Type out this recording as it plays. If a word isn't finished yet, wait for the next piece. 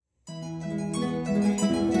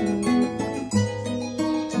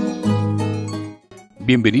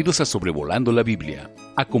Bienvenidos a Sobrevolando la Biblia.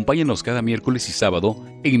 Acompáñanos cada miércoles y sábado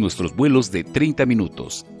en nuestros vuelos de 30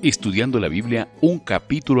 minutos, estudiando la Biblia un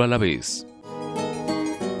capítulo a la vez.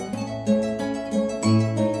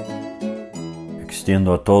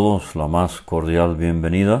 Extiendo a todos la más cordial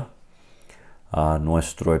bienvenida a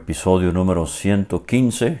nuestro episodio número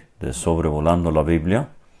 115 de Sobrevolando la Biblia,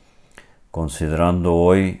 considerando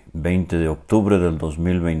hoy 20 de octubre del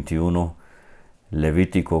 2021,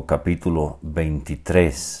 Levítico capítulo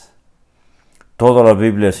 23. Toda la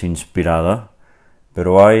Biblia es inspirada,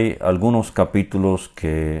 pero hay algunos capítulos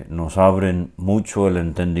que nos abren mucho el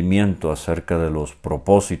entendimiento acerca de los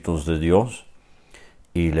propósitos de Dios,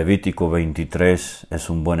 y Levítico 23 es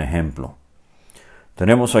un buen ejemplo.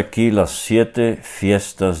 Tenemos aquí las 7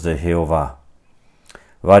 fiestas de Jehová,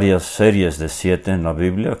 varias series de 7 en la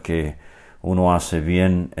Biblia que uno hace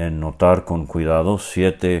bien en notar con cuidado.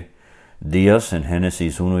 7 días en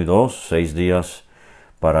Génesis 1 y 2, 6 días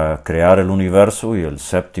para crear el universo y el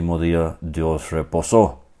séptimo día Dios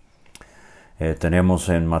reposó. Tenemos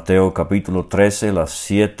en Mateo capítulo 13 las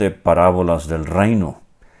 7 parábolas del reino.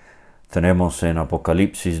 Tenemos en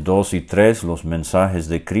Apocalipsis 2 y 3 los mensajes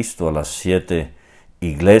de Cristo a las 7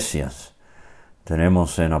 iglesias.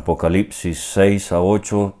 Tenemos en Apocalipsis 6 a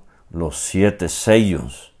 8 los 7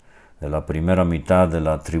 sellos de la primera mitad de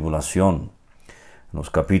la tribulación. En los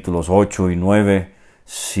capítulos 8 y 9,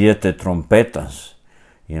 7 trompetas.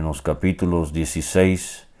 Y en los capítulos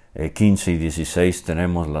 15 y 16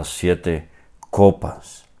 tenemos las 7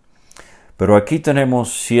 copas. Pero aquí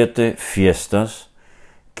tenemos 7 fiestas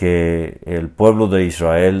que el pueblo de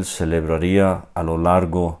Israel celebraría a lo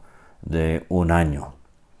largo de un año.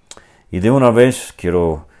 Y de una vez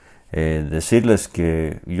quiero decirles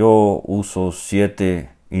que yo uso 7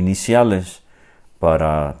 iniciales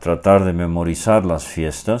para tratar de memorizar las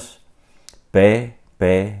fiestas. P,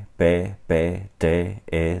 P, P, P, T,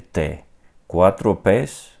 E, T. 4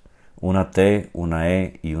 P's, una T, una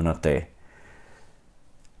E y una T.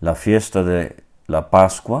 La fiesta de la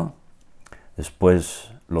Pascua,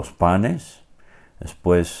 después los panes,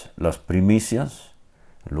 después las primicias,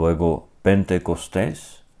 luego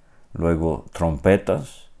Pentecostés, luego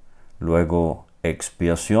trompetas, luego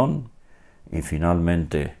expiación y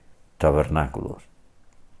finalmente tabernáculos.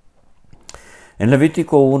 En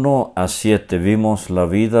Levítico 1 a 7 vimos la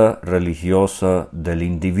vida religiosa del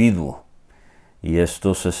individuo, y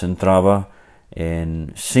esto se centraba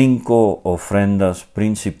en 5 ofrendas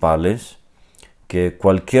principales que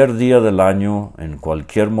cualquier día del año, en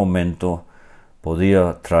cualquier momento,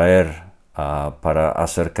 podía traer para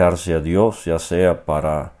acercarse a Dios, ya sea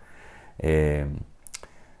para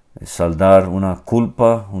saldar una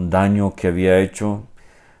culpa, un daño que había hecho,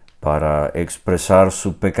 para expresar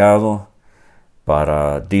su pecado,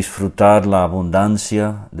 para disfrutar la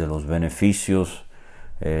abundancia de los beneficios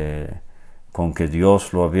con que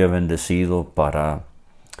Dios lo había bendecido, para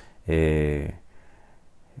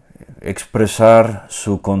expresar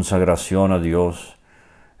su consagración a Dios,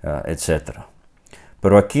 etc.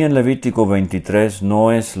 Pero aquí en Levítico 23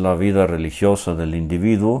 no es la vida religiosa del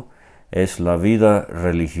individuo, es la vida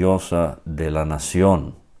religiosa de la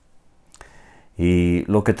nación. Y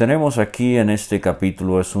lo que tenemos aquí en este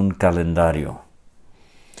capítulo es un calendario.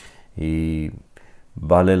 Y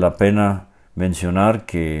vale la pena mencionar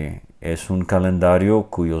que es un calendario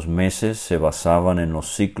cuyos meses se basaban en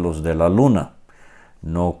los ciclos de la luna,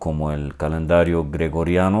 no como el calendario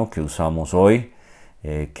gregoriano que usamos hoy,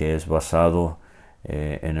 que es basado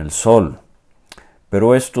en el sol.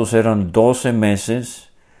 Pero estos eran 12 meses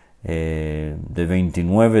de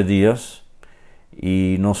 29 días,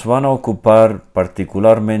 y nos van a ocupar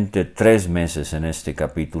particularmente 3 meses en este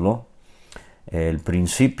capítulo. El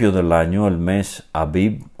principio del año, el mes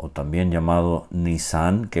Abib, o también llamado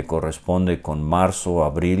Nisan, que corresponde con marzo,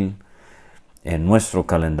 abril en nuestro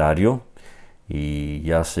calendario, y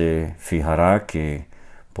ya se fijará que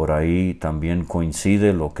por ahí también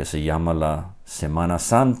coincide lo que se llama la Semana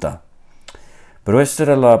Santa. Pero esta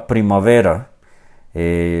era la primavera.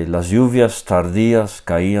 Las lluvias tardías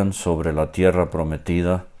caían sobre la tierra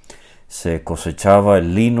prometida, se cosechaba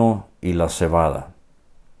el lino y la cebada.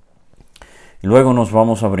 Y luego nos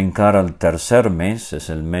vamos a brincar al tercer mes,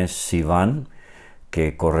 es el mes Sivan,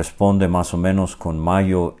 que corresponde más o menos con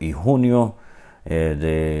mayo y junio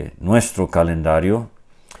de nuestro calendario,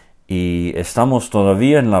 y estamos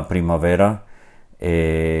todavía en la primavera,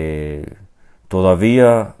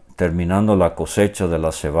 todavía terminando la cosecha de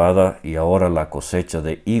la cebada y ahora la cosecha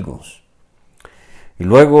de higos. Y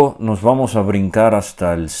luego nos vamos a brincar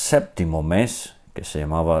hasta el séptimo mes, que se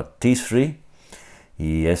llamaba Tisri,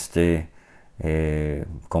 y este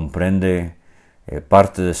comprende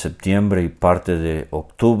parte de septiembre y parte de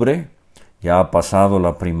octubre. Ya ha pasado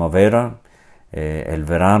la primavera, el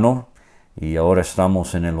verano, y ahora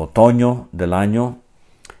estamos en el otoño del año.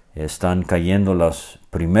 Están cayendo las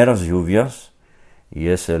primeras lluvias y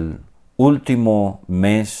es el último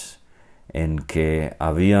mes en que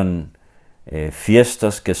habían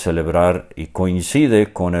fiestas que celebrar y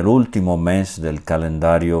coincide con el último mes del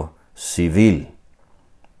calendario civil.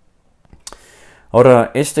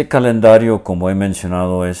 Ahora, este calendario, como he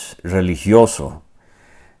mencionado, es religioso.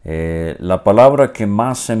 La palabra que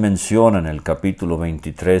más se menciona en el capítulo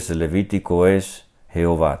 23 de Levítico es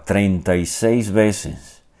Jehová, 36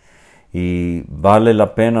 veces. Y vale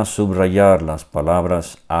la pena subrayar las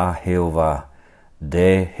palabras a Jehová,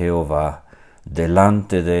 de Jehová,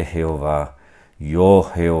 delante de Jehová, yo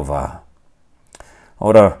Jehová.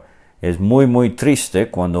 Ahora, es muy triste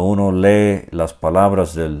cuando uno lee las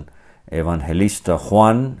palabras del evangelista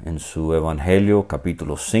Juan en su Evangelio,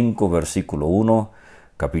 capítulo 5, versículo 1,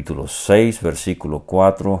 capítulo 6, versículo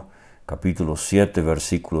 4, capítulo 7,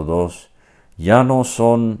 versículo 2. Ya no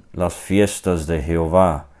son las fiestas de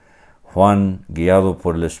Jehová. Juan, guiado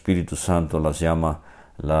por el Espíritu Santo, las llama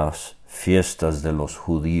las fiestas de los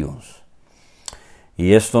judíos.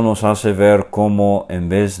 Y esto nos hace ver cómo en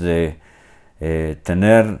vez de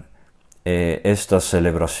tener estas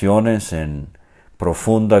celebraciones en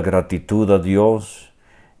profunda gratitud a Dios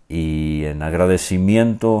y en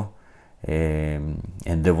agradecimiento,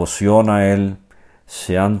 en devoción a Él,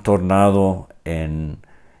 se han tornado en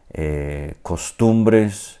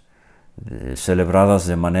costumbres celebradas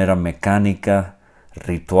de manera mecánica,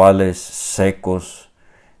 rituales secos,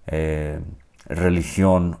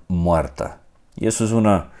 religión muerta. Y eso es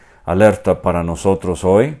una alerta para nosotros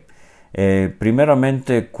hoy.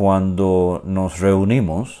 Primeramente, cuando nos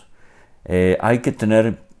reunimos, hay que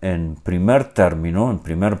tener en primer término, en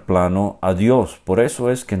primer plano, a Dios. Por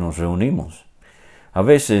eso es que nos reunimos. A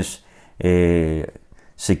veces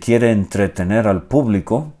se quiere entretener al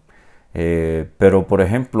público, pero por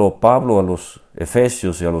ejemplo Pablo a los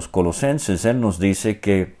Efesios y a los Colosenses, él nos dice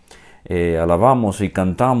que alabamos y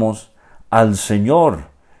cantamos al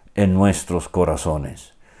Señor en nuestros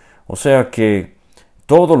corazones. O sea que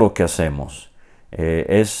todo lo que hacemos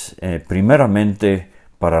es primeramente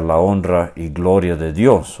para la honra y gloria de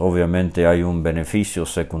Dios. Obviamente hay un beneficio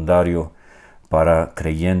secundario para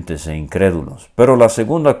creyentes e incrédulos. Pero la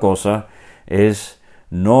segunda cosa es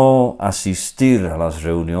no asistir a las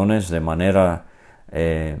reuniones de manera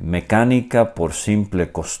mecánica, por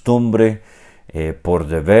simple costumbre, por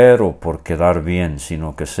deber o por quedar bien,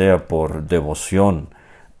 sino que sea por devoción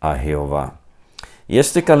a Jehová. Y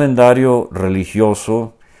este calendario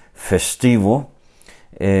religioso festivo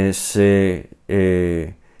se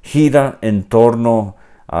gira en torno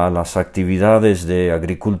a las actividades de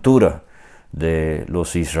agricultura de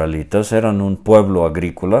los israelitas. Eran un pueblo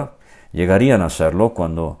agrícola, llegarían a serlo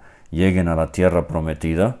cuando lleguen a la tierra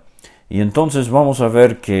prometida. Y entonces vamos a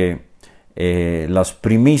ver que las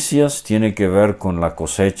primicias tienen que ver con la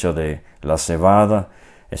cosecha de la cebada,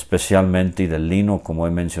 especialmente, y del lino, como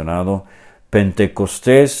he mencionado.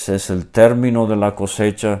 Pentecostés es el término de la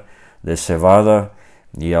cosecha de cebada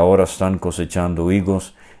y ahora están cosechando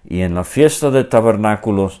higos. Y en la fiesta de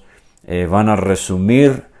tabernáculos van a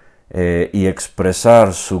resumir y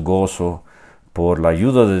expresar su gozo por la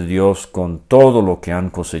ayuda de Dios con todo lo que han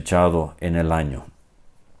cosechado en el año.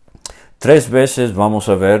 3 veces vamos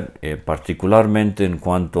a ver, particularmente en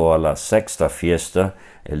cuanto a la sexta fiesta,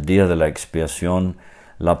 el día de la expiación,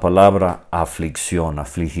 la palabra aflicción,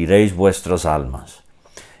 afligiréis vuestras almas.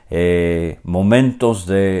 Momentos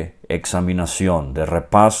de examinación, de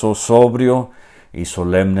repaso sobrio y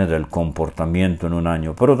solemne del comportamiento en un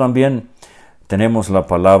año. Pero también tenemos la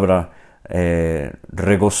palabra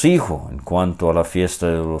regocijo en cuanto a la fiesta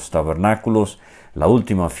de los tabernáculos, la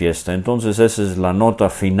última fiesta. Entonces esa es la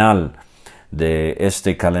nota final de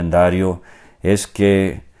este calendario, es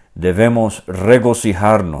que debemos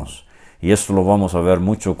regocijarnos. Y esto lo vamos a ver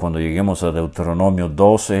mucho cuando lleguemos a Deuteronomio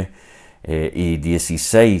 12 y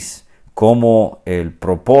 16, como el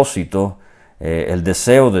propósito, el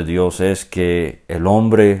deseo de Dios es que el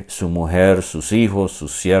hombre, su mujer, sus hijos,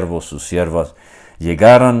 sus siervos, sus siervas,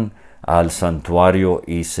 llegaran al santuario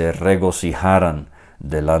y se regocijaran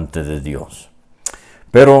delante de Dios.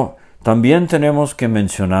 Pero también tenemos que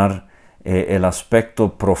mencionar el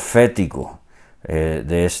aspecto profético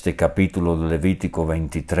de este capítulo de Levítico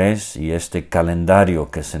 23 y este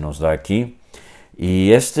calendario que se nos da aquí.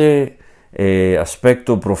 Y este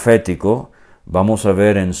aspecto profético vamos a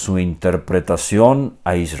ver en su interpretación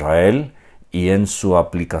a Israel y en su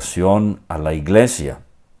aplicación a la iglesia.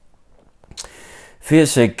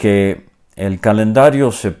 Fíjese que el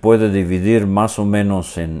calendario se puede dividir más o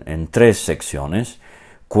menos en 3 secciones.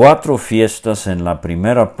 4 fiestas en la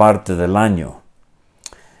primera parte del año,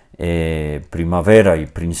 primavera y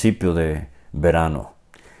principio de verano.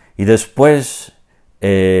 Y después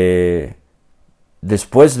de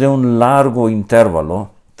un largo intervalo,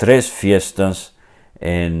 3 fiestas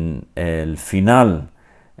en el final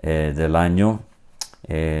del año,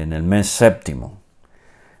 en el mes séptimo.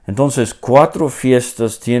 Entonces, 4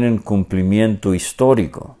 fiestas tienen cumplimiento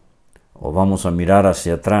histórico, o vamos a mirar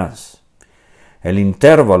hacia atrás. El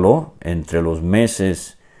intervalo entre los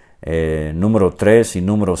meses número 3 y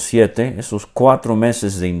número 7, esos 4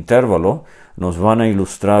 meses de intervalo, nos van a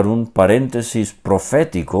ilustrar un paréntesis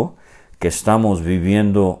profético que estamos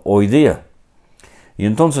viviendo hoy día. Y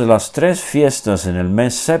entonces las 3 fiestas en el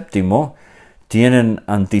mes séptimo tienen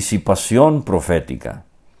anticipación profética.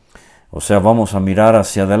 O sea, vamos a mirar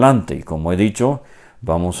hacia adelante y, como he dicho,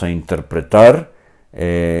 vamos a interpretar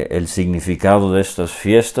el significado de estas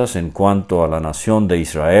fiestas en cuanto a la nación de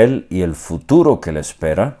Israel y el futuro que le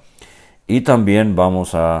espera, y también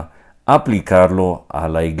vamos a aplicarlo a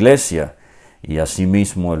la iglesia y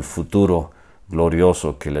asimismo el futuro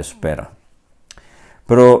glorioso que le espera.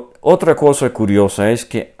 Pero otra cosa curiosa es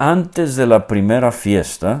que antes de la primera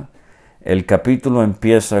fiesta, el capítulo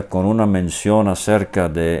empieza con una mención acerca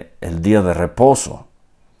del día de reposo.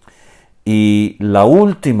 Y la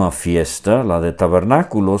última fiesta, la de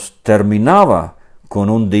tabernáculos, terminaba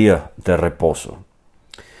con un día de reposo.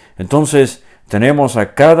 Entonces, tenemos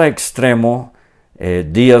a cada extremo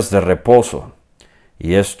días de reposo.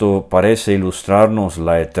 Y esto parece ilustrarnos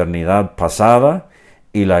la eternidad pasada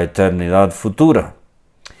y la eternidad futura.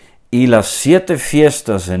 Y las 7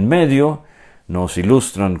 fiestas en medio nos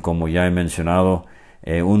ilustran, como ya he mencionado,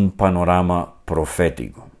 un panorama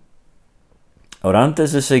profético. Ahora,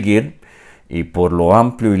 antes de seguir, y por lo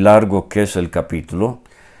amplio y largo que es el capítulo,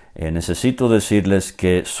 necesito decirles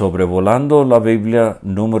que sobrevolando la Biblia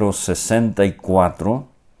número 64,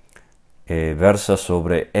 versa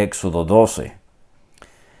sobre Éxodo 12,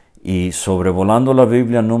 y sobrevolando la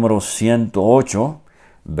Biblia número 108,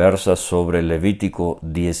 versa sobre Levítico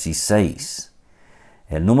 16.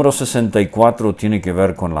 El número 64 tiene que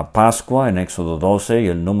ver con la Pascua en Éxodo 12 y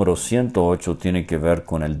el número 108 tiene que ver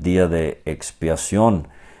con el día de expiación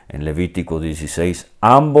en Levítico 16.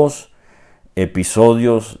 Ambos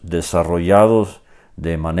episodios desarrollados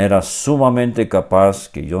de manera sumamente capaz,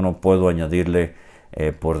 que yo no puedo añadirle,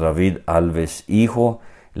 por David Alves Hijo.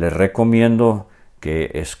 Les recomiendo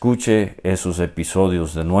que escuche esos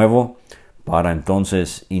episodios de nuevo para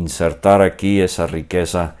entonces insertar aquí esa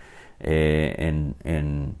riqueza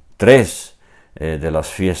en 3 de las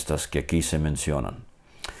fiestas que aquí se mencionan.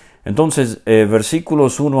 Entonces,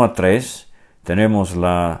 versículos 1 a 3, tenemos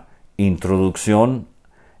la introducción.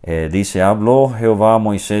 Dice: habló Jehová a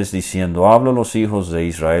Moisés diciendo, habla a los hijos de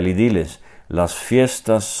Israel y diles, las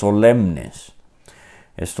fiestas solemnes.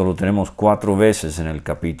 Esto lo tenemos 4 veces en el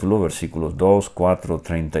capítulo, versículos 2, 4,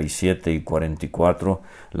 37 y 44,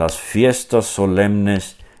 las fiestas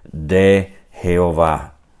solemnes de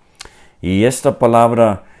Jehová. Y esta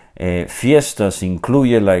palabra fiestas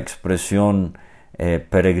incluye la expresión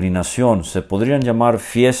peregrinación. Se podrían llamar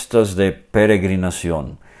fiestas de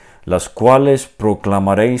peregrinación, las cuales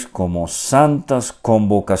proclamaréis como santas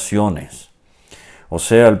convocaciones. O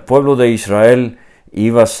sea, el pueblo de Israel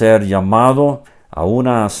iba a ser llamado a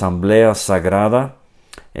una asamblea sagrada,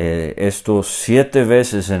 esto 7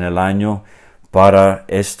 veces en el año para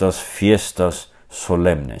estas fiestas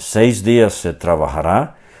solemnes. 6 días se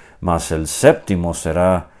trabajará, mas el séptimo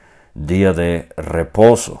será día de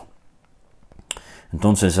reposo.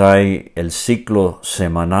 Entonces hay el ciclo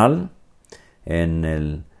semanal en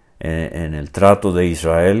el trato de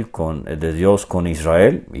Israel de Dios con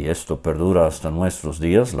Israel, y esto perdura hasta nuestros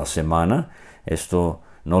días, la semana. Esto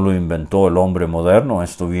no lo inventó el hombre moderno,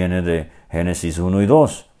 esto viene de Génesis 1 y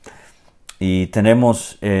 2. Y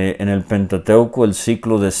tenemos en el Pentateuco el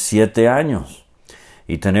ciclo de 7 años.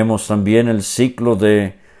 Y tenemos también el ciclo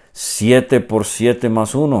de 7 por 7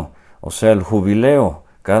 más 1, o sea, el jubileo,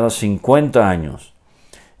 cada 50 años.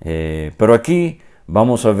 Pero aquí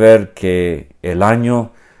vamos a ver que el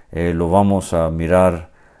año lo vamos a mirar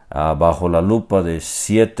bajo la lupa de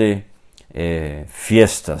 7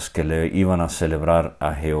 fiestas que le iban a celebrar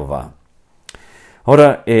a Jehová.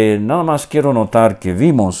 Ahora, nada más quiero notar que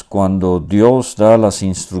vimos cuando Dios da las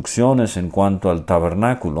instrucciones en cuanto al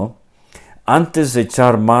tabernáculo, antes de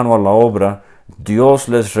echar mano a la obra, Dios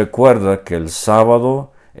les recuerda que el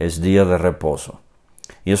sábado es día de reposo.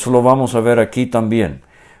 Y eso lo vamos a ver aquí también.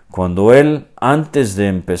 Cuando Él, antes de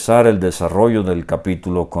empezar el desarrollo del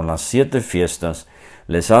capítulo con las 7 fiestas,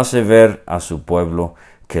 les hace ver a su pueblo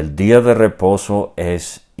que el día de reposo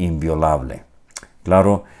es inviolable.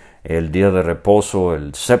 Claro, el día de reposo,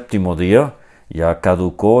 el séptimo día, ya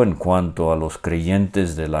caducó en cuanto a los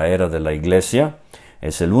creyentes de la era de la iglesia.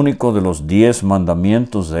 Es el único de los 10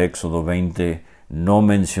 mandamientos de Éxodo 20 no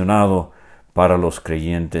mencionado para los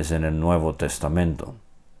creyentes en el Nuevo Testamento.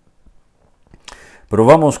 Pero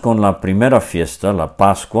vamos con la primera fiesta, la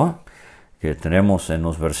Pascua, que tenemos en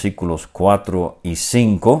los versículos 4 y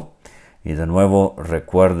 5. Y de nuevo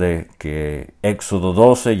recuerde que Éxodo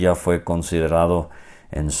 12 ya fue considerado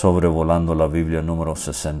en Sobrevolando la Biblia número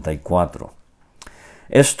 64.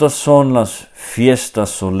 Estas son las fiestas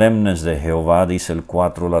solemnes de Jehová, dice el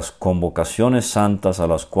 4, las convocaciones santas a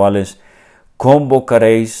las cuales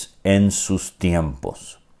convocaréis en sus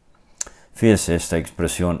tiempos. Fíjese esta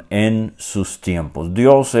expresión, en sus tiempos.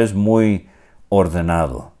 Dios es muy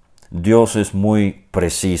ordenado, Dios es muy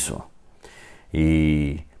preciso.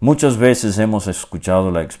 Y muchas veces hemos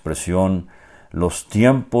escuchado la expresión, los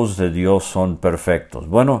tiempos de Dios son perfectos.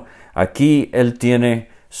 Bueno, aquí Él tiene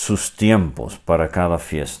sus tiempos para cada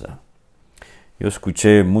fiesta. Yo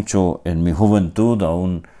escuché mucho en mi juventud a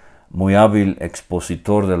un muy hábil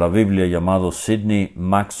expositor de la Biblia llamado Sidney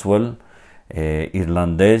Maxwell,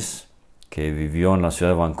 irlandés, que vivió en la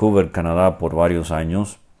ciudad de Vancouver, Canadá, por varios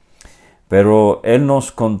años. Pero él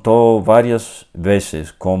nos contó varias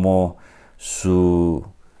veces cómo su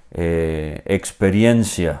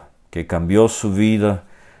experiencia que cambió su vida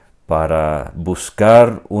para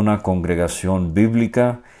buscar una congregación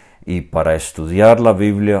bíblica y para estudiar la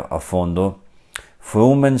Biblia a fondo, fue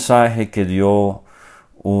un mensaje que dio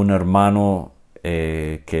un hermano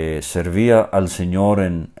que servía al Señor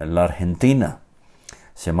en la Argentina.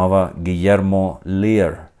 Se llamaba Guillermo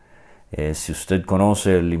Lear. Si usted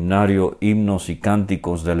conoce el himnario Himnos y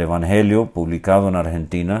Cánticos del Evangelio, publicado en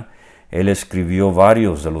Argentina, él escribió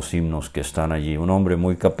varios de los himnos que están allí, un hombre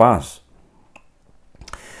muy capaz.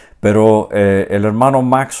 Pero el hermano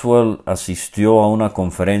Maxwell asistió a una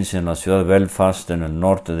conferencia en la ciudad de Belfast, en el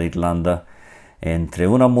norte de Irlanda. Entre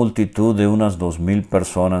una multitud de unas 2,000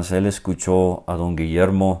 personas, él escuchó a don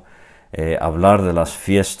Guillermo hablar de las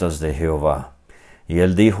fiestas de Jehová. Y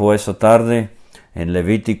él dijo esa tarde, en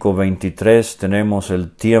Levítico 23 tenemos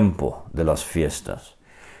el tiempo de las fiestas.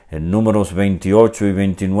 En Números 28 y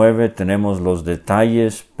 29 tenemos los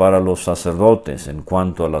detalles para los sacerdotes en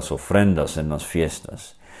cuanto a las ofrendas en las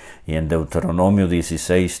fiestas. Y en Deuteronomio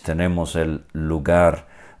 16 tenemos el lugar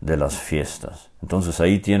de las fiestas. Entonces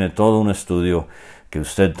ahí tiene todo un estudio que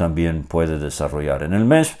usted también puede desarrollar. En el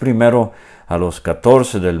mes primero, a los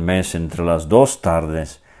 14 del mes, entre las 2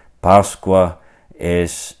 tardes, Pascua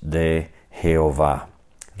es de Jehová.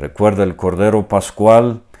 Recuerda, el cordero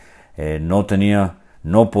pascual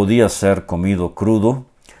no podía ser comido crudo,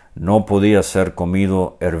 no podía ser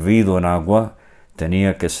comido hervido en agua,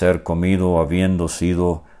 tenía que ser comido habiendo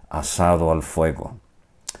sido asado al fuego.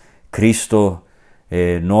 Cristo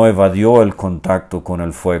no evadió el contacto con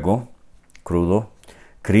el fuego crudo.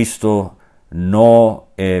 Cristo no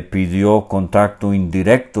pidió contacto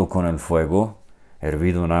indirecto con el fuego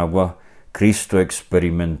hervido en agua. Cristo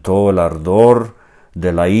experimentó el ardor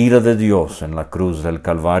de la ira de Dios en la cruz del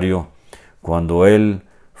Calvario cuando Él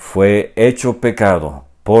fue hecho pecado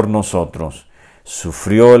por nosotros,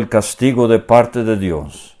 sufrió el castigo de parte de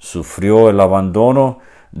Dios, sufrió el abandono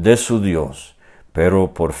de su Dios,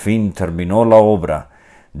 pero por fin terminó la obra,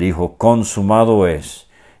 dijo, consumado es,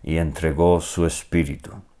 y entregó su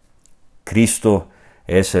espíritu. Cristo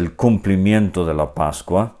es el cumplimiento de la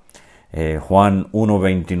Pascua. Juan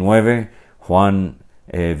 1:29, Juan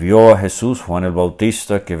vio a Jesús, Juan el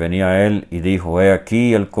Bautista, que venía a él y dijo, he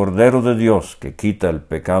aquí el Cordero de Dios que quita el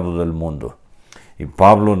pecado del mundo. Y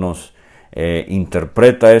Pablo nos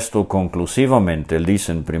interpreta esto conclusivamente. Él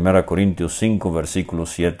dice en 1 Corintios 5, versículo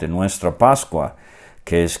 7, nuestra Pascua,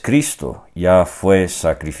 que es Cristo, ya fue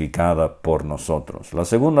sacrificada por nosotros. La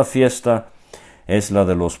segunda fiesta es la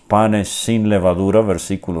de los panes sin levadura,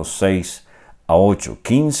 versículos 6 a 8.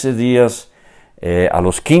 15 días, a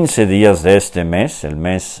los 15 días de este mes, el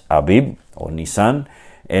mes Abib o Nisan,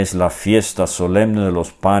 es la fiesta solemne de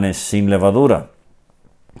los panes sin levadura.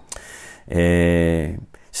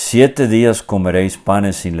 7 días comeréis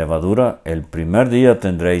panes sin levadura. El primer día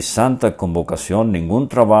tendréis santa convocación, ningún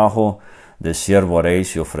trabajo de siervo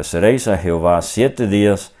haréis y ofreceréis a Jehová 7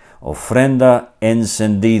 días ofrenda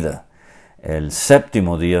encendida. El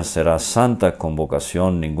séptimo día será santa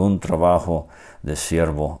convocación, ningún trabajo de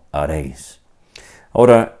siervo haréis.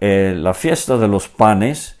 Ahora, la fiesta de los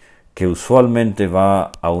panes, que usualmente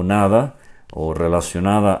va aunada o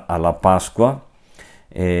relacionada a la Pascua,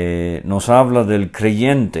 nos habla del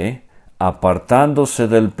creyente apartándose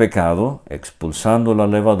del pecado, expulsando la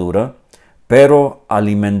levadura, pero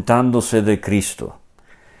alimentándose de Cristo.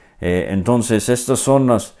 Entonces, estos son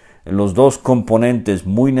los dos componentes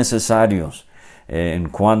muy necesarios en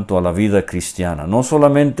cuanto a la vida cristiana. No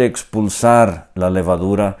solamente expulsar la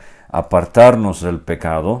levadura, apartarnos del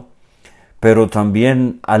pecado, pero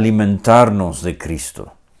también alimentarnos de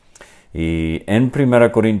Cristo. Y en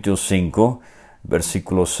 1 Corintios 5,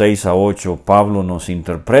 versículos 6 a 8, Pablo nos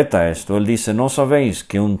interpreta esto. Él dice: ¿no sabéis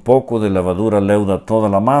que un poco de levadura leuda toda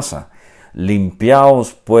la masa?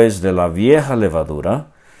 Limpiaos pues de la vieja levadura,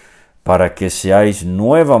 para que seáis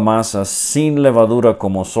nueva masa sin levadura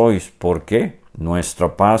como sois, porque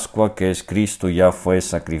nuestra Pascua, que es Cristo, ya fue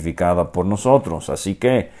sacrificada por nosotros. Así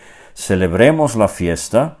que celebremos la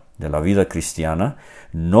fiesta de la vida cristiana,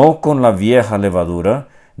 no con la vieja levadura,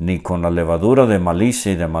 ni con la levadura de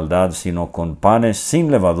malicia y de maldad, sino con panes sin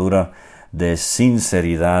levadura, de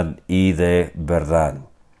sinceridad y de verdad.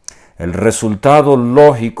 El resultado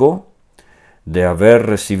lógico de haber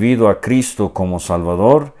recibido a Cristo como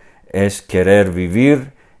Salvador es querer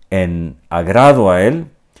vivir en agrado a Él,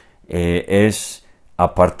 es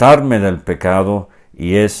apartarme del pecado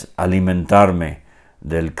y es alimentarme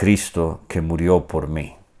del Cristo que murió por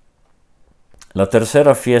mí. La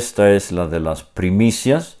tercera fiesta es la de las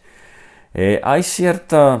primicias. Hay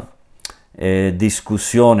cierta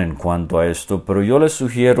discusión en cuanto a esto, pero yo les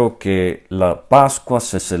sugiero que la Pascua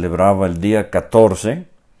se celebraba el día 14,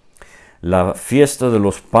 la fiesta de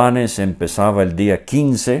los panes empezaba el día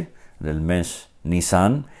 15 del mes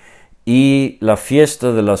Nisan, y la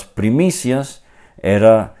fiesta de las primicias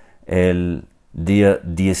era el día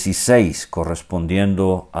 16,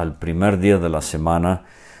 correspondiendo al primer día de la semana,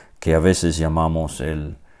 que a veces llamamos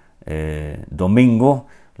el domingo.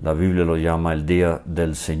 La Biblia lo llama el día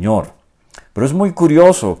del Señor. Pero es muy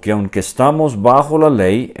curioso que aunque estamos bajo la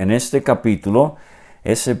ley, en este capítulo,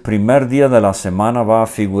 ese primer día de la semana va a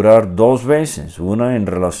figurar dos veces, una en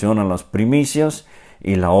relación a las primicias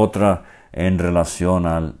y la otra en relación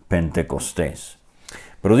al Pentecostés.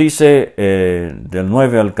 Pero dice del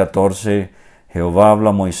 9 al 14, Jehová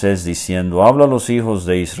habla a Moisés diciendo: habla a los hijos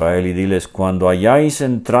de Israel y diles: cuando hayáis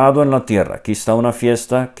entrado en la tierra. Aquí está una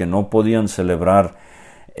fiesta que no podían celebrar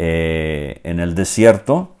en el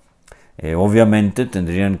desierto. Obviamente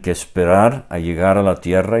tendrían que esperar a llegar a la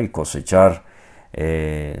tierra y cosechar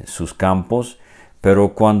sus campos.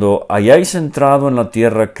 Pero cuando hayáis entrado en la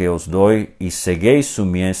tierra que os doy y seguéis su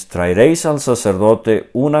mies, traeréis al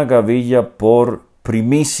sacerdote una gavilla por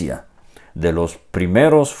primicia de los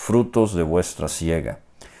primeros frutos de vuestra siega.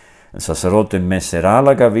 El sacerdote mecerá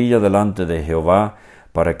la gavilla delante de Jehová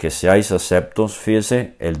para que seáis aceptos,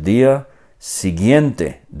 fíjese, el día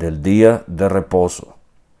siguiente del día de reposo.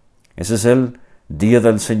 Ese es el día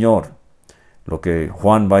del Señor, lo que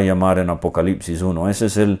Juan va a llamar en Apocalipsis 1. Ese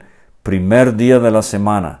es el primer día de la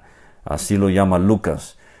semana, así lo llama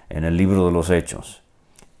Lucas en el libro de los Hechos.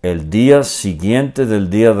 El día siguiente del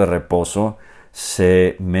día de reposo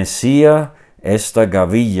se mecía esta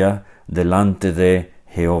gavilla delante de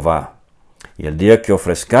Jehová. Y el día que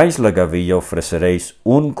ofrezcáis la gavilla, ofreceréis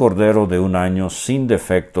un cordero de 1 año sin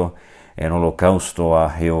defecto en holocausto a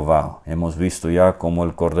Jehová. Hemos visto ya cómo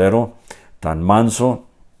el cordero tan manso,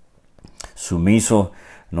 sumiso,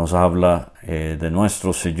 nos habla de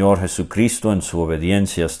nuestro Señor Jesucristo en su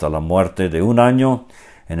obediencia hasta la muerte de 1 año,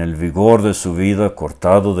 en el vigor de su vida,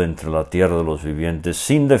 cortado de entre la tierra de los vivientes,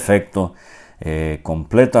 sin defecto,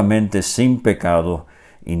 completamente sin pecado,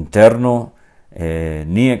 interno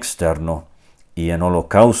ni externo, y en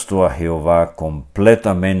holocausto a Jehová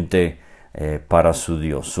completamente para su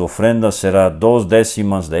Dios. Su ofrenda será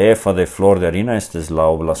 2/10 de efa de flor de harina. Esta es la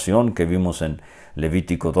oblación que vimos en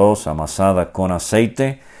Levítico 2, amasada con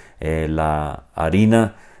aceite. La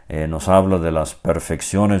harina nos habla de las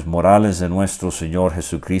perfecciones morales de nuestro Señor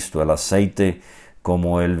Jesucristo. El aceite,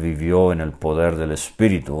 como Él vivió en el poder del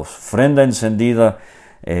Espíritu. Ofrenda encendida,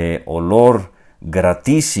 olor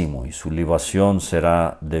gratísimo, y su libación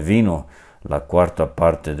será de vino, la 4ª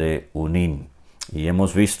parte de un hin. Y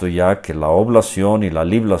hemos visto ya que la oblación y la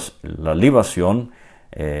libación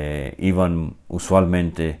iban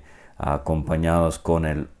usualmente acompañadas con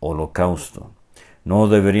el holocausto. No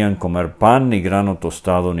deberían comer pan, ni grano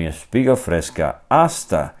tostado, ni espiga fresca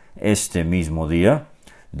hasta este mismo día,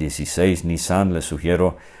 16 Nisan, les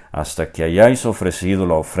sugiero, hasta que hayáis ofrecido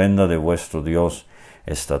la ofrenda de vuestro Dios.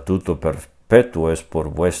 Estatuto perpetuo es por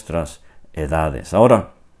vuestras edades.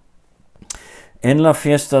 Ahora, en la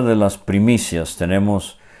fiesta de las primicias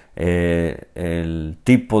tenemos el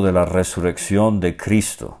tipo de la resurrección de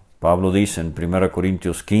Cristo. Pablo dice en 1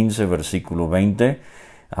 Corintios 15, versículo 20,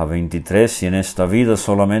 a 23, si en esta vida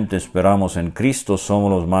solamente esperamos en Cristo, somos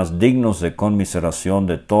los más dignos de conmiseración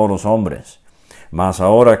de todos los hombres. Mas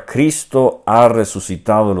ahora Cristo ha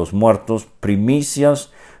resucitado de los muertos,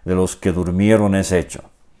 primicias de los que durmieron es hecho.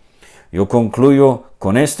 Yo concluyo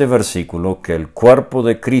con este versículo que el cuerpo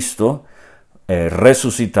de Cristo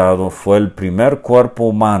resucitado fue el primer cuerpo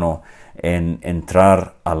humano en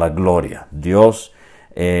entrar a la gloria. Dios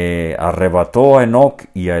arrebató a Enoc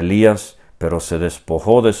y a Elías, pero se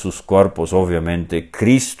despojó de sus cuerpos, obviamente.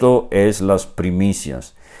 Cristo es las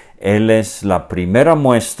primicias. Él es la primera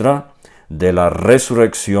muestra de la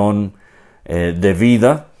resurrección de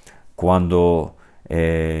vida, cuando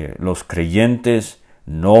los creyentes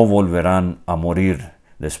no volverán a morir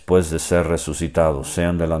después de ser resucitados,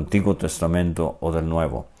 sean del Antiguo Testamento o del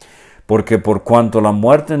Nuevo. Porque por cuanto la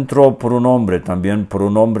muerte entró por un hombre, también por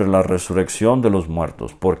un hombre la resurrección de los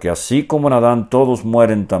muertos. Porque así como en Adán todos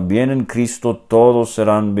mueren, también en Cristo todos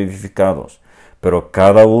serán vivificados, pero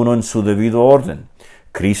cada uno en su debido orden.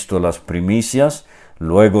 Cristo las primicias,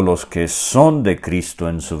 luego los que son de Cristo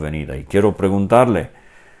en su venida. Y quiero preguntarle,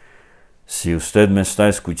 si usted me está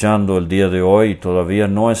escuchando el día de hoy y todavía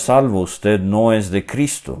no es salvo, usted no es de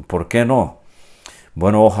Cristo. ¿Por qué no?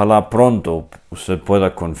 Bueno, ojalá pronto usted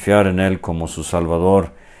pueda confiar en Él como su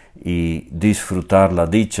Salvador y disfrutar la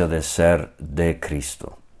dicha de ser de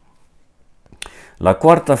Cristo. La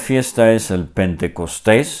cuarta fiesta es el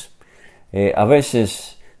Pentecostés. A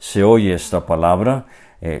veces se oye esta palabra,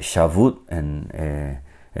 Shavuot en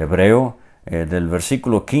hebreo, del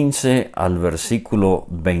versículo 15 al versículo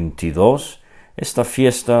 22. Esta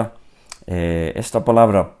fiesta, esta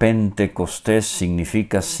palabra Pentecostés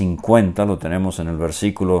significa 50, lo tenemos en el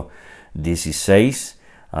versículo 16.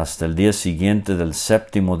 Hasta el día siguiente del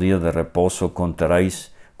séptimo día de reposo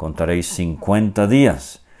contaréis 50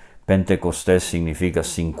 días. Pentecostés significa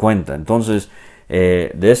 50. Entonces,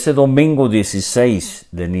 de ese domingo 16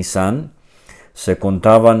 de Nisan, se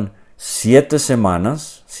contaban 7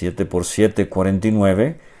 semanas, 7 por 7,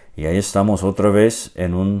 49, y ahí estamos otra vez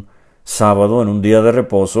en un sábado, en un día de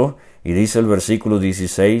reposo, y dice el versículo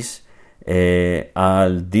 16,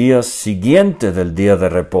 al día siguiente del día de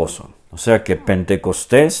reposo. O sea que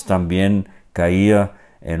Pentecostés también caía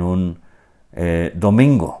en un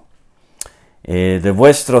domingo. De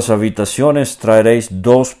vuestras habitaciones traeréis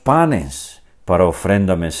 2 panes para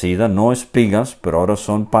ofrenda mecida, no espigas, pero ahora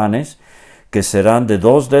son panes, que serán de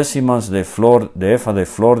 2 décimas de efa de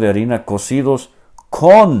flor de harina cocidos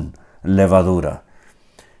con levadura.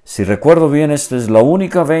 Si recuerdo bien, esta es la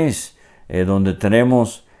única vez donde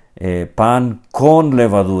tenemos pan con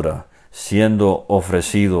levadura siendo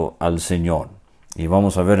ofrecido al Señor. Y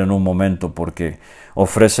vamos a ver en un momento por qué.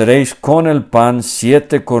 Ofreceréis con el pan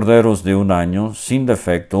 7 corderos de 1 año, sin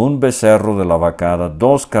defecto, 1 becerro de la vacada,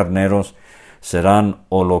 2 carneros, serán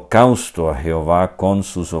holocausto a Jehová con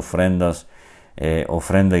sus ofrendas,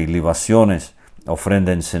 ofrenda y libaciones,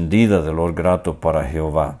 ofrenda encendida de olor grato para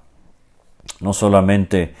Jehová. No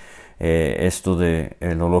solamente esto de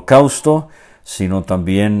el holocausto, sino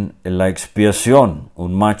también la expiación,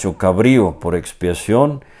 un macho cabrío por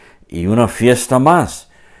expiación y una fiesta más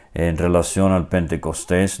en relación al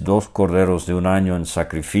Pentecostés, 2 corderos de 1 año en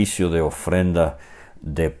sacrificio de ofrenda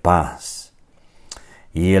de paz.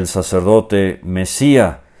 Y el sacerdote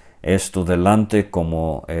mecía esto delante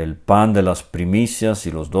como el pan de las primicias,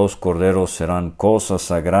 y los 2 corderos serán cosa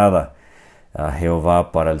sagrada a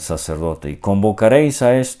Jehová para el sacerdote. Y convocaréis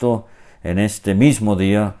a esto en este mismo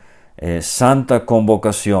día, santa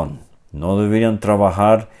convocación. No deberían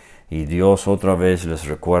trabajar, y Dios otra vez les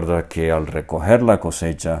recuerda que al recoger la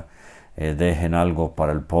cosecha, dejen algo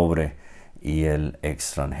para el pobre y el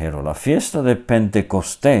extranjero. La fiesta de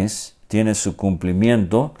Pentecostés tiene su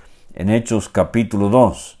cumplimiento en Hechos capítulo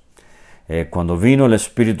 2, cuando vino el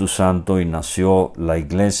Espíritu Santo y nació la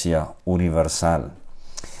Iglesia Universal.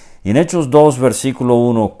 Y en Hechos 2, versículo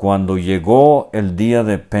 1, cuando llegó el día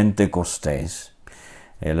de Pentecostés,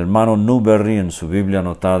 el hermano Newberry, en su Biblia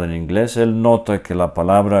anotada en inglés, él nota que la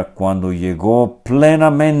palabra cuando llegó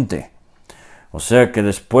plenamente, o sea que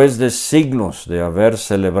después de siglos de haber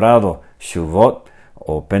celebrado Shavuot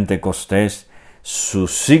o Pentecostés, su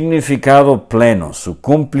significado pleno, su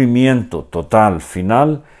cumplimiento total,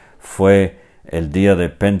 final, fue el día de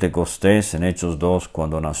Pentecostés en Hechos 2,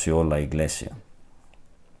 cuando nació la iglesia.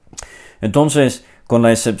 Entonces, con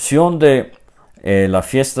la excepción de la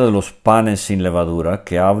fiesta de los panes sin levadura,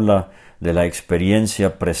 que habla de la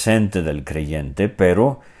experiencia presente del creyente,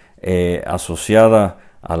 pero asociada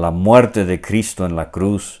a la muerte de Cristo en la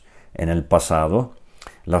cruz en el pasado,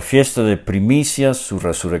 la fiesta de primicias, su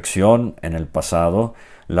resurrección en el pasado,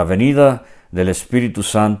 la venida del Espíritu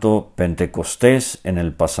Santo, Pentecostés en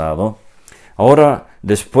el pasado. Ahora,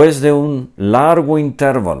 después de un largo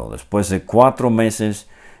intervalo, después de 4 meses,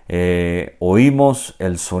 oímos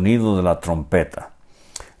el sonido de la trompeta.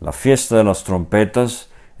 La fiesta de las trompetas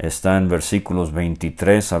está en versículos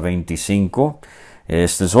 23 a 25.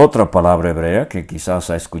 Esta es otra palabra hebrea que quizás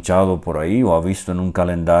ha escuchado por ahí o ha visto en un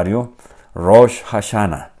calendario. Rosh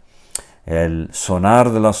Hashanah, el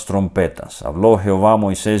sonar de las trompetas. Habló Jehová a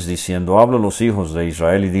Moisés diciendo, habla a los hijos de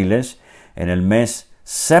Israel y diles, en el mes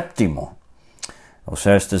séptimo, o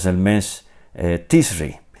sea, este es el mes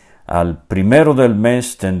Tisri, al primero del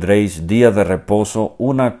mes tendréis día de reposo,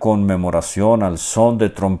 una conmemoración al son de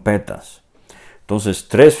trompetas. Entonces,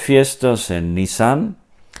 3 fiestas en Nisan,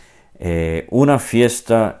 una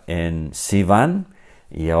fiesta en Sivan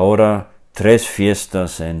y ahora 3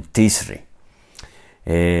 fiestas en Tisri.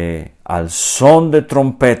 Al son de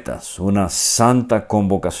trompetas, una santa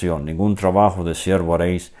convocación. Ningún trabajo de siervo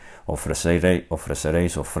haréis,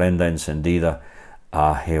 ofreceréis ofrenda encendida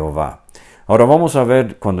a Jehová. Ahora vamos a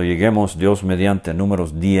ver cuando lleguemos, Dios mediante,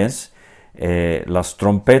 Números 10. Las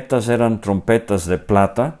trompetas eran trompetas de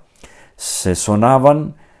plata, se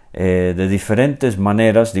sonaban de diferentes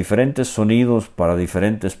maneras, diferentes sonidos para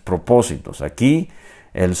diferentes propósitos. Aquí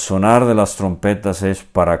el sonar de las trompetas es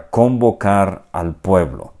para convocar al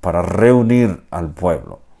pueblo, para reunir al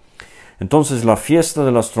pueblo. Entonces la fiesta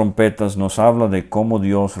de las trompetas nos habla de cómo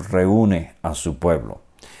Dios reúne a su pueblo.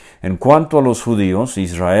 En cuanto a los judíos,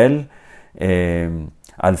 Israel,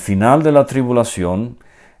 al final de la tribulación,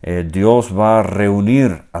 Dios va a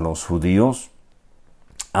reunir a los judíos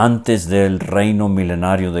antes del reino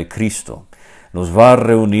milenario de Cristo. Los va a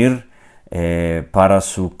reunir para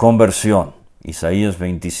su conversión. Isaías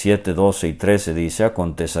 27, 12 y 13 dice,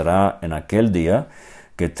 acontecerá en aquel día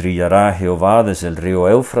que trillará Jehová desde el río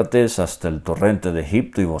Éufrates hasta el torrente de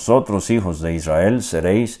Egipto, y vosotros, hijos de Israel,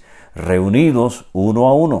 seréis reunidos uno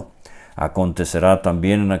a uno. Acontecerá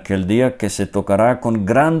también en aquel día que se tocará con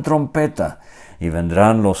gran trompeta, y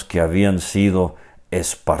vendrán los que habían sido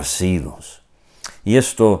esparcidos. Y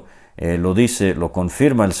esto lo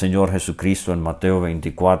confirma el Señor Jesucristo en Mateo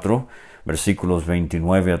 24, versículos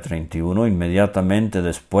 29 a 31, inmediatamente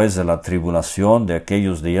después de la tribulación de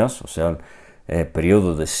aquellos días, o sea, el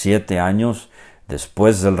periodo de 7 años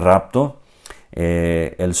después del rapto.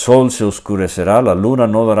 El sol se oscurecerá, la luna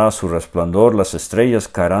no dará su resplandor, las estrellas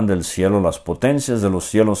caerán del cielo, las potencias de los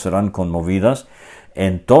cielos serán conmovidas.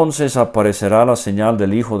 Entonces aparecerá la señal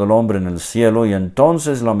del Hijo del Hombre en el cielo, y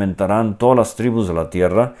entonces lamentarán todas las tribus de la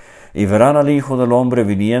tierra, y verán al Hijo del Hombre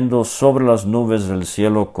viniendo sobre las nubes del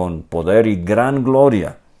cielo con poder y gran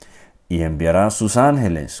gloria, y enviará a sus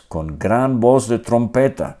ángeles con gran voz de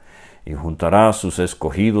trompeta, y juntará a sus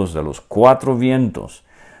escogidos de los 4 vientos,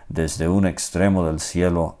 desde un extremo del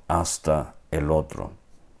cielo hasta el otro.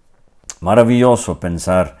 Maravilloso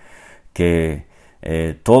pensar que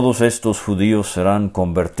todos estos judíos serán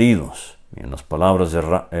convertidos. Y en las palabras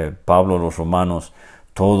de Pablo a los romanos,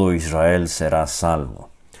 todo Israel será salvo.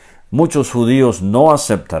 Muchos judíos no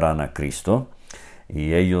aceptarán a Cristo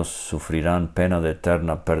y ellos sufrirán pena de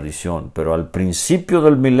eterna perdición. Pero al principio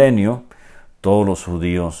del milenio, todos los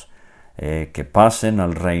judíos que pasen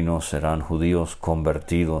al reino serán judíos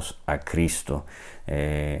convertidos a Cristo.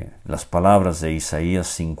 Las palabras de Isaías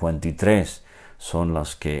 53 son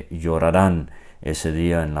las que llorarán ese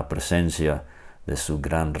día en la presencia de su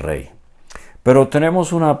gran rey. Pero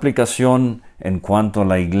tenemos una aplicación en cuanto a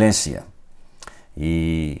la iglesia,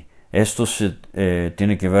 y esto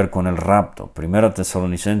tiene que ver con el rapto. Primera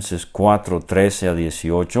Tesalonicenses 4, 13 a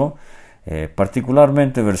 18,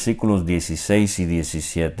 particularmente versículos 16 y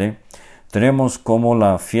 17, tenemos cómo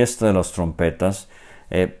la fiesta de las trompetas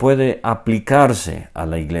puede aplicarse a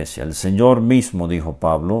la iglesia. El Señor mismo, dijo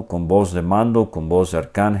Pablo, con voz de mando, con voz de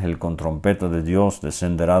arcángel, con trompeta de Dios,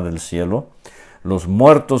 descenderá del cielo. Los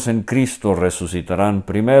muertos en Cristo resucitarán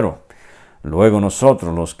primero. Luego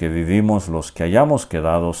nosotros, los que vivimos, los que hayamos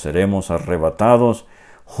quedado, seremos arrebatados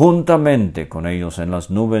juntamente con ellos en las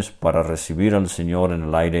nubes para recibir al Señor en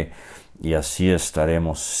el aire, y así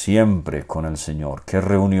estaremos siempre con el Señor. ¡Qué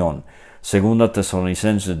reunión! Segunda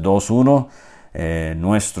Tesalonicenses 2:1,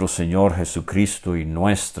 nuestro Señor Jesucristo y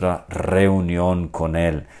nuestra reunión con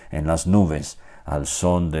Él en las nubes al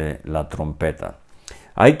son de la trompeta.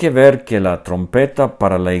 Hay que ver que la trompeta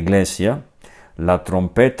para la iglesia, la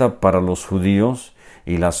trompeta para los judíos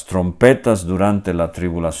y las trompetas durante la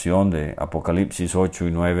tribulación de Apocalipsis 8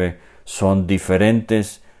 y 9 son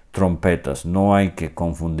diferentes trompetas, no hay que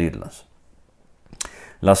confundirlas.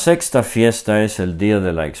 La sexta fiesta es el día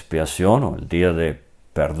de la expiación o el día de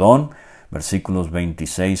perdón. Versículos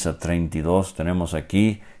 26 a 32 tenemos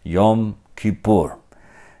aquí Yom Kippur.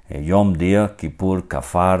 Yom, día, Kippur,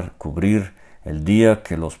 kafar, cubrir, el día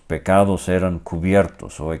que los pecados eran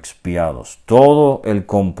cubiertos o expiados. Todo el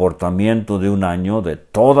comportamiento de un año de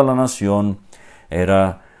toda la nación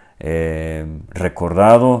era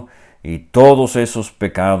recordado, y todos esos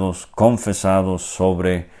pecados confesados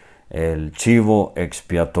sobre el chivo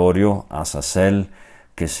expiatorio, Azazel,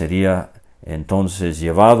 que sería entonces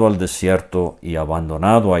llevado al desierto y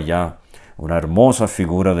abandonado allá. Una hermosa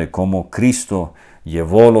figura de cómo Cristo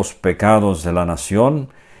llevó los pecados de la nación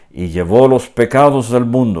y llevó los pecados del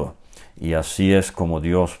mundo. Y así es como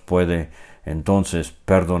Dios puede entonces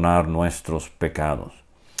perdonar nuestros pecados.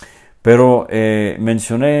 Pero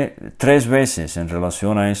mencioné 3 veces en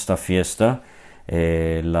relación a esta fiesta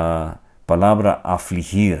la palabra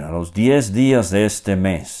afligir, a los 10 días de este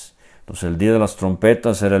mes. Entonces el día de las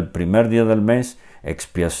trompetas era el primer día del mes,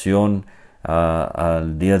 expiación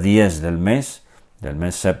al día 10 del mes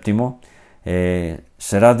séptimo.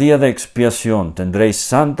 Será día de expiación, tendréis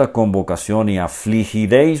santa convocación y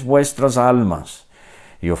afligiréis vuestras almas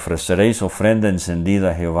y ofreceréis ofrenda encendida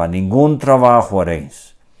a Jehová, ningún trabajo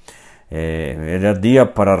haréis. Era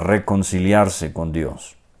día para reconciliarse con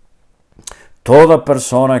Dios. Toda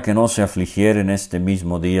persona que no se afligiere en este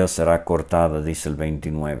mismo día será cortada, dice el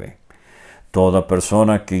 29. Toda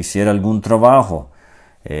persona que hiciera algún trabajo,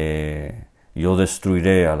 yo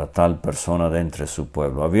destruiré a la tal persona de entre su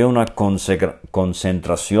pueblo. Había una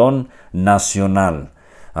concentración nacional,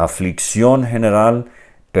 aflicción general,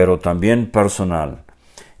 pero también personal.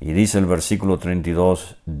 Y dice el versículo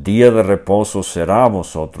 32, día de reposo será a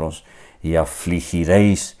vosotros, y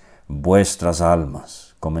afligiréis vuestras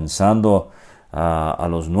almas. Comenzando a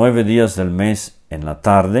los 9 días del mes en la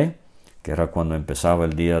tarde, que era cuando empezaba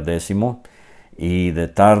el día 10, y de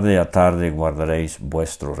tarde a tarde guardaréis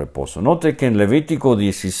vuestro reposo. Note que en Levítico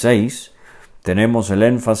 16 tenemos el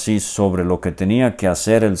énfasis sobre lo que tenía que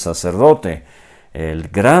hacer el sacerdote,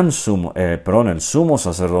 el sumo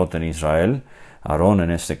sacerdote en Israel, Aarón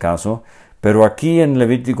en este caso, pero aquí en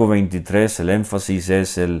Levítico 23 el énfasis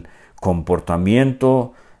es el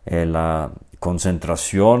comportamiento, la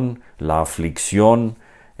concentración, la aflicción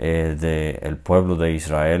del pueblo de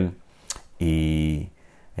Israel, y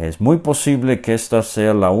es muy posible que esta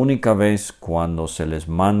sea la única vez cuando se les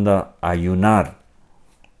manda ayunar,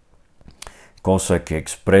 cosa que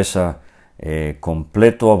expresa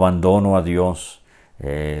completo abandono a Dios,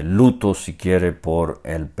 luto si quiere por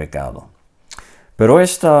el pecado. Pero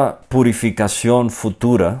esta purificación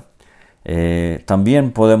futura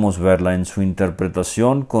también podemos verla en su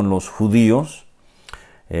interpretación con los judíos.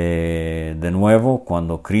 De nuevo,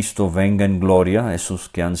 cuando Cristo venga en gloria, esos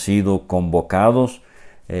que han sido convocados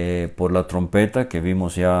por la trompeta, que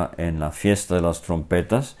vimos ya en la fiesta de las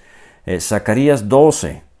trompetas. Zacarías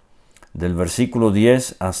 12, del versículo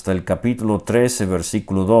 10 hasta el capítulo 13,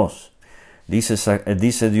 versículo 2.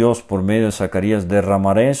 Dice Dios por medio de Zacarías: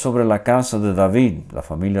 derramaré sobre la casa de David, la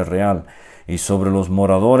familia real, y sobre los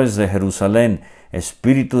moradores de Jerusalén,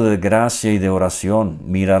 espíritu de gracia y de oración.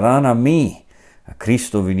 Mirarán a mí, a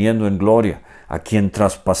Cristo viniendo en gloria, a quien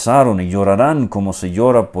traspasaron, y llorarán como se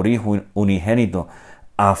llora por hijo unigénito,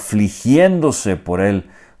 afligiéndose por él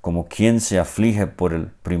como quien se aflige por el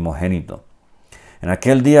primogénito. En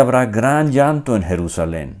aquel día habrá gran llanto en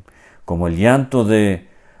Jerusalén, como el llanto de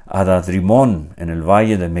Adadrimón en el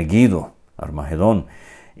valle de Megiddo, Armagedón,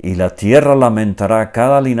 y la tierra lamentará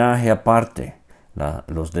cada linaje aparte,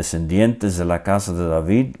 los descendientes de la casa de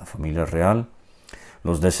David, la familia real,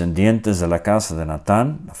 los descendientes de la casa de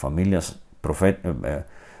Natán, la familia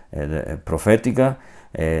profética,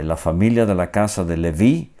 la familia de la casa de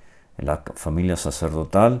Leví, la familia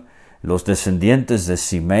sacerdotal, los descendientes de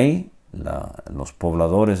Simei, los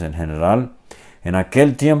pobladores en general. En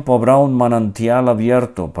aquel tiempo habrá un manantial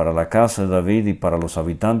abierto para la casa de David y para los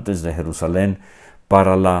habitantes de Jerusalén,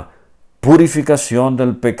 para la purificación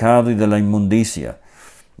del pecado y de la inmundicia.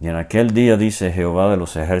 Y en aquel día, dice Jehová de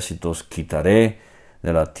los ejércitos, quitaré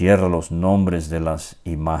de la tierra los nombres de las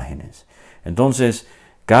imágenes. Entonces,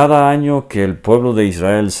 cada año que el pueblo de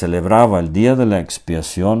Israel celebraba el día de la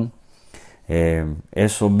expiación,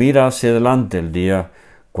 eso mira hacia adelante, el día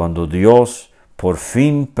cuando Dios por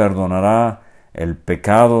fin perdonará el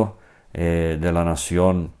pecado de la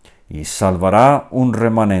nación y salvará un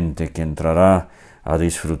remanente que entrará a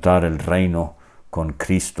disfrutar el reino con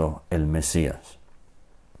Cristo el Mesías.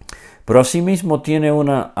 Pero asimismo tiene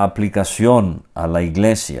una aplicación a la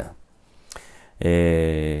iglesia.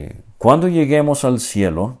 Cuando lleguemos al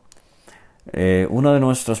cielo, una de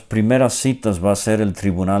nuestras primeras citas va a ser el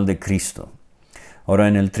tribunal de Cristo. Ahora,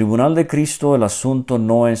 en el tribunal de Cristo el asunto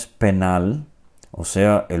no es penal, o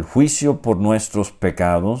sea, el juicio por nuestros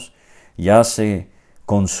pecados ya se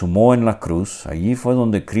consumó en la cruz. Allí fue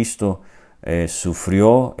donde Cristo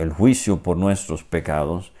sufrió el juicio por nuestros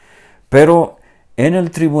pecados. Pero en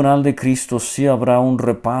el tribunal de Cristo sí habrá un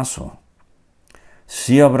repaso,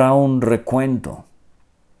 sí habrá un recuento.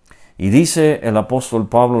 Y dice el apóstol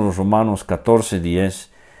Pablo en los Romanos 14:10,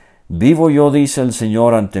 vivo yo, dice el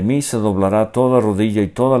Señor, ante mí se doblará toda rodilla y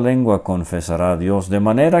toda lengua confesará a Dios, de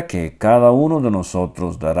manera que cada uno de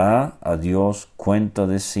nosotros dará a Dios cuenta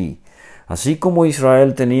de sí. Así como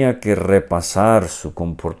Israel tenía que repasar su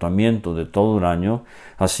comportamiento de todo un año,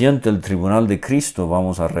 así ante el tribunal de Cristo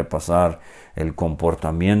vamos a repasar el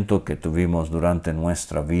comportamiento que tuvimos durante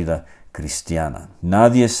nuestra vida cristiana.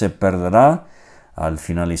 Nadie se perderá al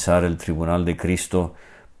finalizar el tribunal de Cristo,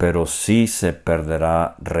 pero sí se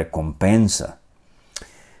perderá recompensa.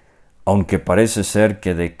 Aunque parece ser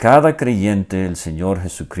que de cada creyente el Señor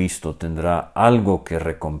Jesucristo tendrá algo que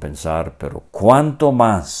recompensar, pero ¿cuánto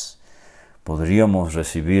más podríamos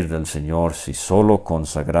recibir del Señor si solo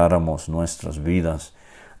consagráramos nuestras vidas,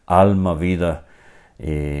 alma, vida,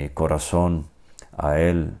 corazón a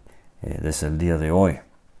Él desde el día de hoy?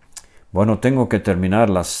 Bueno, tengo que terminar.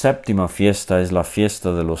 La séptima fiesta es la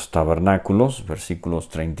fiesta de los tabernáculos, versículos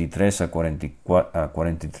 33 a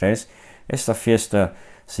 43. Esta fiesta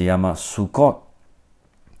se llama Sukkot.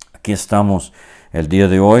 Aquí estamos el día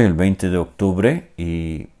de hoy, el 20 de octubre,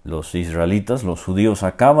 y los israelitas, los judíos,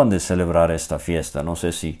 acaban de celebrar esta fiesta. No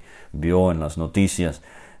sé si vio en las noticias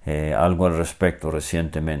algo al respecto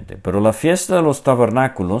recientemente. Pero la fiesta de los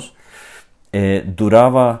tabernáculos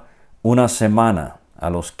duraba una semana. A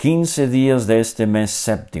los 15 días de este mes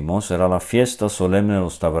séptimo será la fiesta solemne de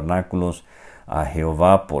los tabernáculos a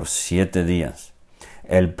Jehová por 7 días.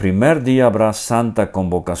 El primer día habrá santa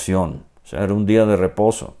convocación, o sea, era un día de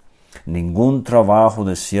reposo. Ningún trabajo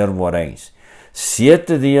de siervo haréis.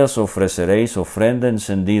 7 días ofreceréis ofrenda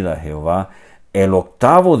encendida a Jehová. El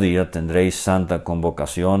octavo día tendréis santa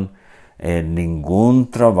convocación. Ningún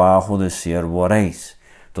trabajo de siervo haréis.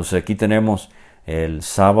 Entonces aquí tenemos el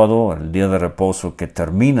sábado, el día de reposo, que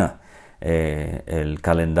termina el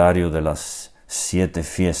calendario de las 7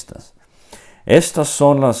 fiestas. Estas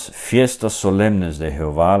son las fiestas solemnes de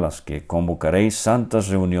Jehová, las que convocaréis santas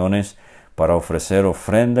reuniones para ofrecer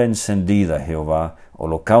ofrenda encendida a Jehová,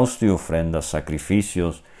 holocausto y ofrenda,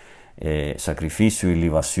 sacrificio y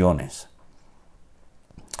libaciones.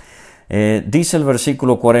 Dice el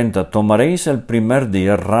versículo 40, tomaréis el primer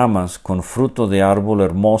día ramas con fruto de árbol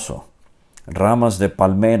hermoso, ramas de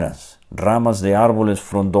palmeras, ramas de árboles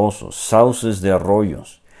frondosos, sauces de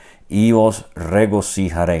arroyos, y os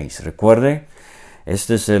regocijaréis. Recuerde,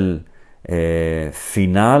 este es el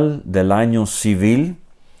final del año civil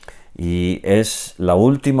y es la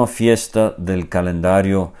última fiesta del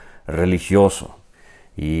calendario religioso.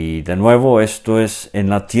 Y de nuevo, esto es en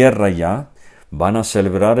la tierra ya. Van a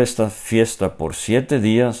celebrar esta fiesta por 7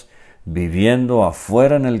 días, viviendo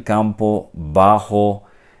afuera en el campo, bajo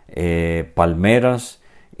palmeras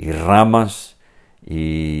y ramas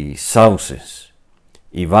y sauces,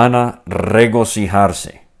 y van a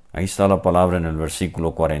regocijarse. Ahí está la palabra en el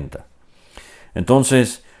versículo 40.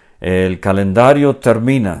 Entonces, el calendario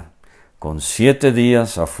termina con 7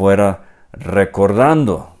 días afuera,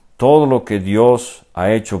 recordando todo lo que Dios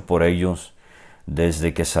ha hecho por ellos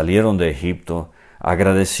desde que salieron de Egipto,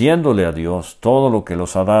 agradeciéndole a Dios todo lo que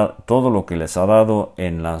les ha dado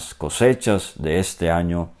en las cosechas de este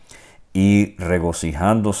año, y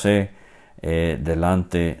regocijándose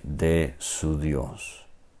delante de su Dios.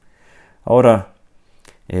 Ahora,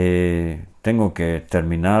 tengo que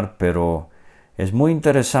terminar, pero es muy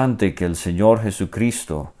interesante que el Señor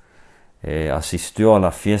Jesucristo asistió a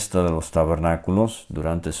la fiesta de los tabernáculos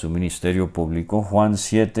durante su ministerio público. Juan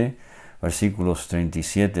 7, versículos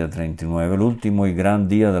 37 a 39, el último y gran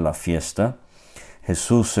día de la fiesta.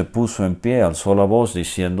 Jesús se puso en pie, alzó la voz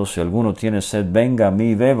diciendo, si alguno tiene sed, venga a mí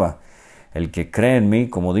y beba. El que cree en mí,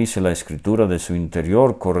 como dice la Escritura, de su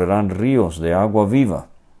interior correrán ríos de agua viva.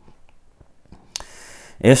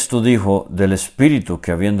 Esto dijo del Espíritu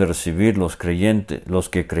que habían de recibir los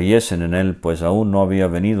que creyesen en él, pues aún no había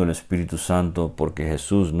venido el Espíritu Santo, porque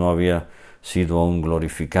Jesús no había sido aún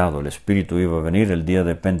glorificado. El Espíritu iba a venir el día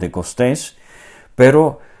de Pentecostés,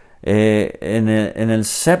 pero en el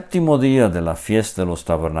séptimo día de la fiesta de los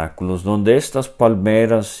tabernáculos, donde estas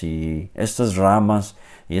palmeras y estas ramas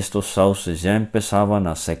y estos sauces ya empezaban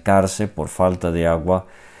a secarse por falta de agua,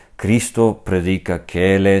 Cristo predica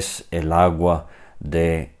que Él es el agua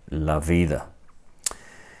de la vida.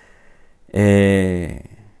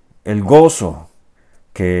 El gozo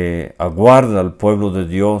que aguarda al pueblo de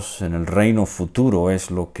Dios en el reino futuro es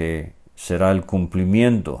lo que será el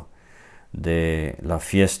cumplimiento de la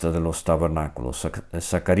fiesta de los tabernáculos.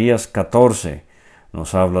 Zacarías 14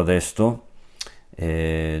 nos habla de esto.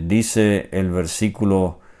 Dice el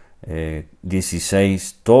versículo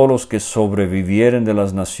 16: todos los que sobrevivieren de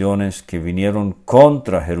las naciones que vinieron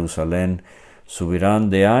contra Jerusalén subirán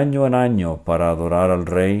de año en año para adorar al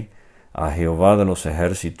Rey, a Jehová de los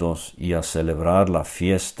ejércitos, y a celebrar la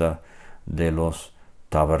fiesta de los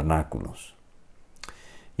tabernáculos.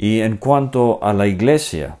 Y en cuanto a la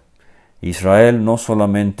iglesia, Israel no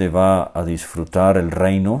solamente va a disfrutar el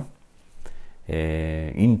reino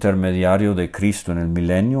intermediario de Cristo en el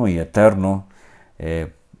milenio y eterno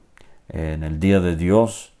en el día de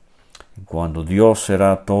Dios, cuando Dios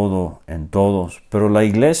será todo en todos, pero la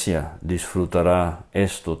iglesia disfrutará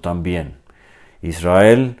esto también.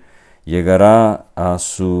 Israel llegará a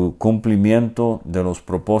su cumplimiento de los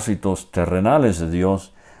propósitos terrenales de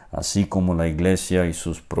Dios, así como la iglesia y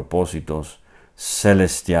sus propósitos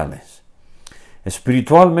celestiales.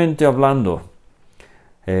 Espiritualmente hablando,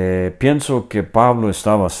 pienso que Pablo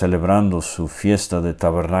estaba celebrando su fiesta de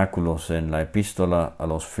tabernáculos en la epístola a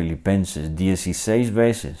los Filipenses. 16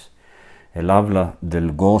 veces él habla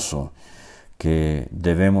del gozo que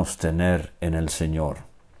debemos tener en el Señor.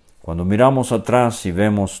 Cuando miramos atrás y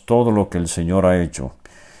vemos todo lo que el Señor ha hecho,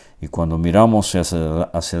 y cuando miramos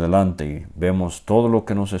hacia adelante y vemos todo lo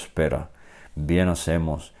que nos espera, bien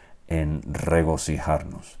hacemos en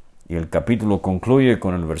regocijarnos. Y el capítulo concluye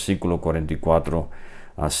con el versículo 44.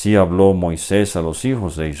 Así habló Moisés a los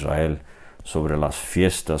hijos de Israel sobre las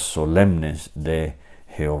fiestas solemnes de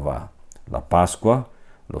Jehová: la Pascua,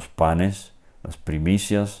 los panes, las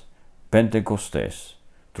primicias, Pentecostés,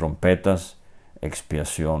 trompetas,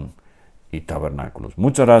 expiación y tabernáculos.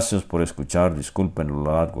 Muchas gracias por escuchar. Disculpen lo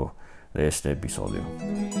largo de este episodio.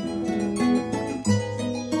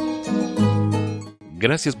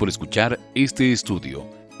 Gracias por escuchar este estudio.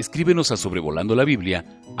 Escríbenos a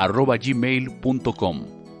sobrevolandolabiblia@gmail.com.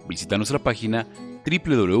 Visita nuestra página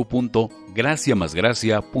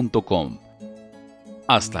www.graciamasgracia.com.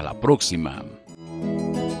 Hasta la próxima.